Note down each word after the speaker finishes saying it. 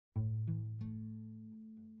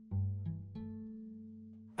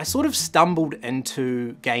I sort of stumbled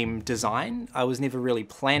into game design. I was never really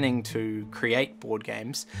planning to create board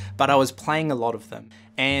games, but I was playing a lot of them.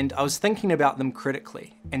 And I was thinking about them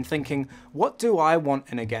critically and thinking, what do I want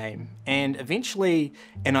in a game? And eventually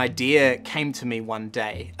an idea came to me one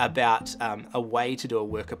day about a way to do a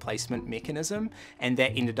worker placement mechanism, and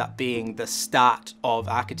that ended up being the start of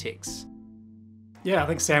Architects. Yeah, I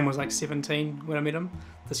think Sam was like 17 when I met him,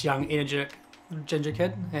 this young, energetic ginger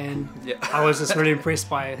kid, and yeah. I was just really impressed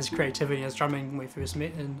by his creativity and his drumming when we first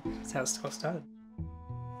met, and that's how it got started.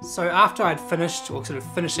 So after I'd finished, or sort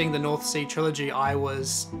of finishing the North Sea trilogy, I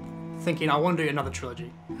was thinking I want to do another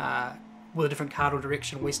trilogy with a different cardinal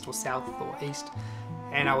direction, west or south or east,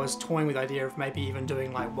 and I was toying with the idea of maybe even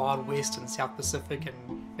doing like Wild West and South Pacific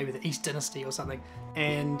and maybe the East Dynasty or something.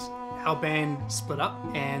 And our band split up,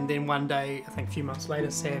 and then one day, I think a few months later,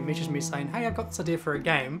 Sam messaged me saying, hey, I've got this idea for a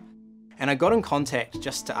game. And I got in contact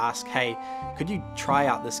just to ask, hey, could you try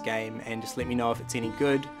out this game and just let me know if it's any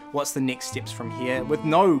good? What's the next steps from here? With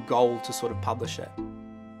no goal to sort of publish it.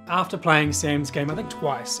 After playing Sam's game, I think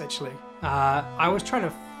twice actually, I was trying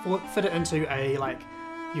to fit it into a, like,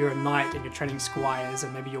 you're a knight and you're training squires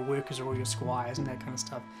and maybe your workers are all your squires and that kind of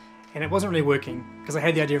stuff. And it wasn't really working because I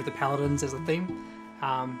had the idea of the paladins as a theme,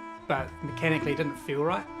 but mechanically it didn't feel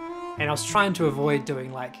right. And I was trying to avoid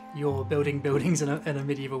doing like you're building buildings in a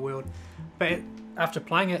medieval world. But after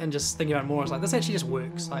playing it and just thinking about it more, I was like, this actually just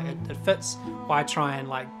works. Like it fits. Why try and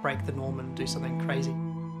like break the norm and do something crazy?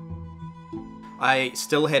 I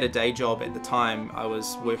still had a day job at the time. I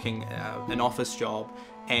was working an office job,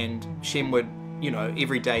 and Shem would, you know,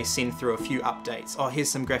 every day send through a few updates. Oh, here's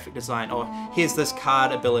some graphic design. Oh, here's this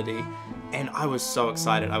card ability. And I was so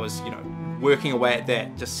excited. I was, you know, working away at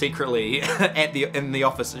that just secretly in the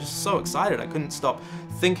office. I was just so excited. I couldn't stop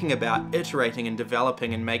thinking about iterating and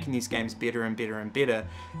developing and making these games better and better and better.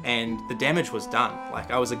 And the damage was done. Like,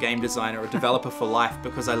 I was a game designer, a developer for life,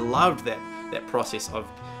 because I loved that process of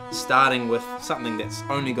starting with something that's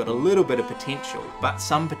only got a little bit of potential, but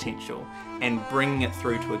some potential, and bringing it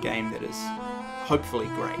through to a game that is hopefully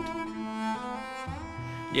great.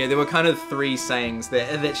 Yeah, there were kind of three sayings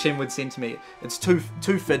that Shem would send to me. It's too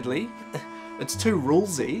fiddly, it's too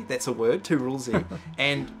rulesy, that's a word, too rulesy,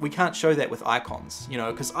 and we can't show that with icons, you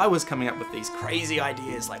know, because I was coming up with these crazy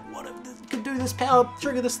ideas, like, what if this could do this power,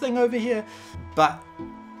 trigger this thing over here, but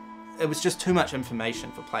it was just too much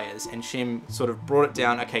information for players, and Shem sort of brought it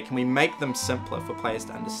down. Okay, can we make them simpler for players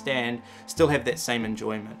to understand, still have that same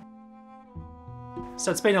enjoyment? So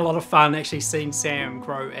it's been a lot of fun actually seeing Sam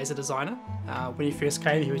grow as a designer. When he first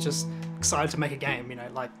came, he was just excited to make a game, you know,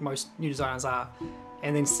 like most new designers are.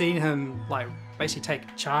 And then seeing him like basically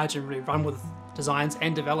take charge and really run with designs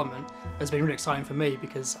and development has been really exciting for me,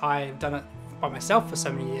 because I've done it by myself for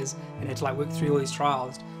so many years and had to like work through all these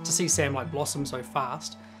trials. To see Sam like blossom so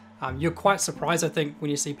fast, you're quite surprised, I think, when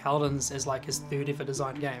you see Paladins as like his third ever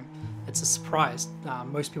design game. It's a surprise.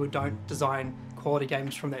 Most people don't design quality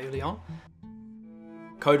games from that early on.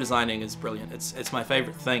 Co-designing is brilliant. It's my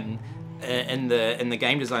favorite thing in the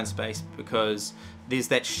game design space, because there's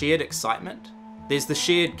that shared excitement. There's the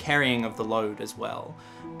shared carrying of the load as well,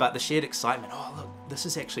 but the shared excitement, oh look, this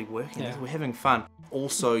is actually working, yeah. We're having fun.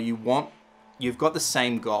 Also, you've got the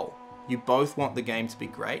same goal. You both want the game to be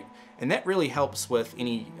great, and that really helps with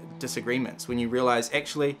any disagreements, when you realize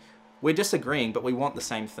actually we're disagreeing, but we want the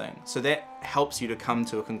same thing. So that helps you to come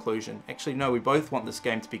to a conclusion. Actually, no, we both want this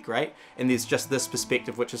game to be great, and there's just this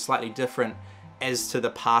perspective which is slightly different as to the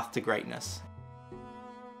path to greatness.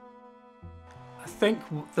 I think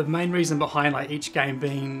the main reason behind like each game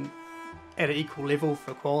being at an equal level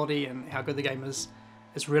for quality and how good the game is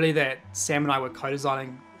really that Sam and I were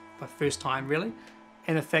co-designing for the first time, really,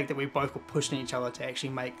 and the fact that we both were pushing each other to actually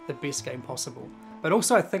make the best game possible. But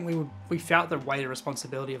also I think we felt the weight of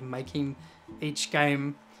responsibility of making each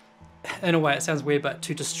game, in a way it sounds weird, but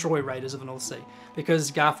to destroy Raiders of the North Sea,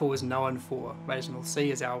 because Garphill was known for Raiders of the North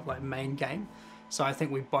Sea as our like main game. So I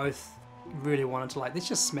think we both really wanted to like, let's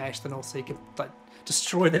just smash the North Sea, like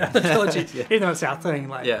destroy that other trilogy. Yeah. Even though it's our thing,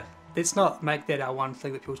 like, yeah. Let's not make that our one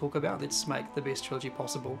thing that people talk about. Let's make the best trilogy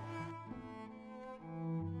possible.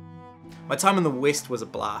 My time in the West was a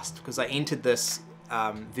blast, because I entered this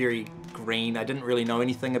very green. I didn't really know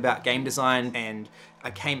anything about game design, and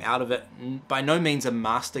I came out of it by no means a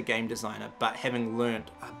master game designer, but having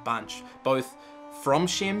learned a bunch, both from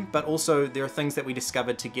Shem, but also there are things that we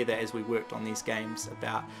discovered together as we worked on these games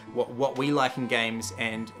about what we like in games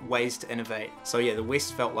and ways to innovate. So yeah, the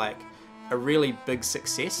West felt like a really big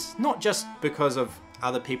success, not just because of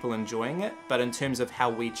other people enjoying it, but in terms of how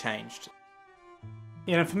we changed.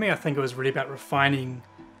 Yeah, and for me, I think it was really about refining,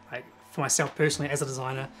 like for myself personally as a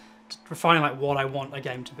designer, refining like what I want a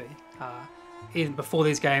game to be. Even before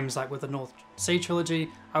these games, like with the North Sea Trilogy,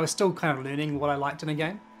 I was still kind of learning what I liked in a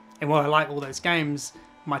game. And while I like all those games,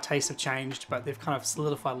 my tastes have changed, but they've kind of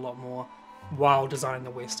solidified a lot more while designing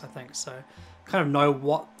the West, I think. So kind of know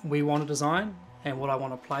what we want to design and what I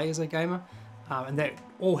want to play as a gamer. And that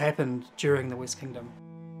all happened during the West Kingdom.